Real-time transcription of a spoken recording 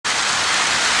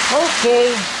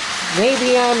Okay,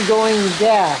 maybe I'm going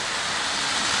deaf,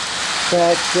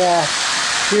 but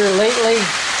here lately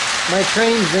my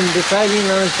train's been deciding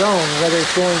on its own whether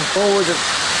it's going forward or...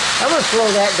 I'm going to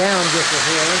slow that down just a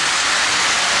hair.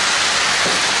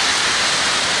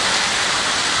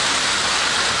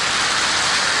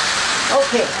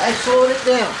 Okay, I slowed it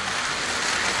down.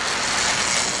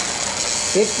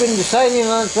 It's been deciding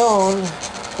on its own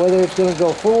whether it's going to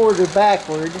go forward or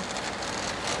backward.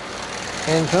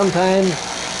 And sometimes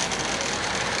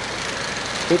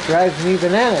it drives me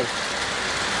bananas.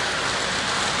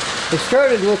 It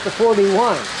started with the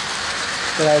 41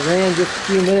 that I ran just a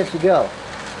few minutes ago.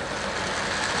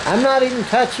 I'm not even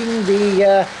touching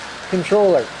the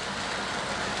controller.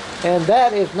 And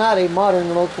that is not a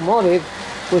modern locomotive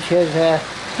which has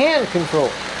hand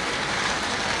control.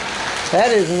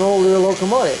 That is an older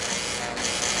locomotive.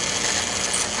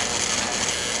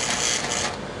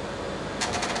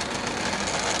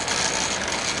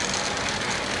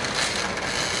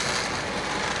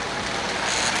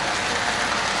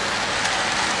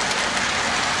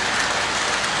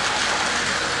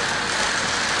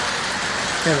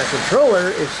 And the controller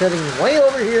is sitting way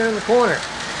over here in the corner.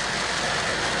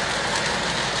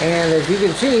 And as you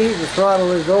can see, the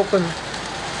throttle is open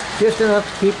just enough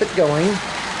to keep it going.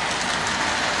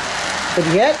 But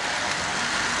yet,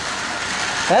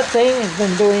 that thing has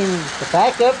been doing the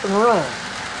back up and run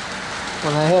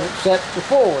when I have it set to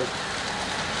forward.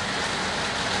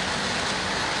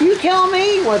 You tell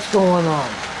me what's going on.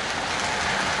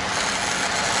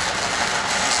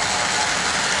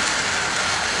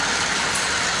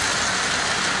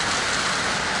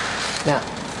 Now,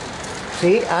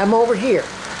 see, I'm over here.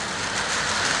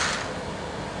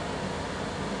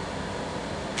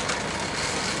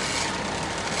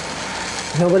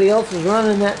 Nobody else is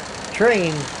running that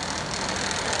train.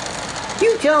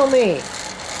 You tell me.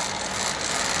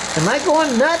 Am I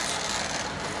going nuts?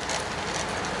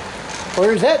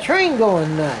 Or is that train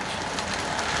going nuts?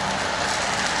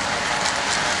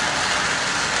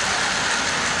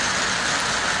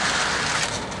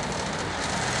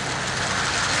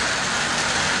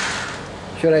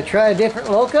 Should I try a different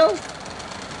loco?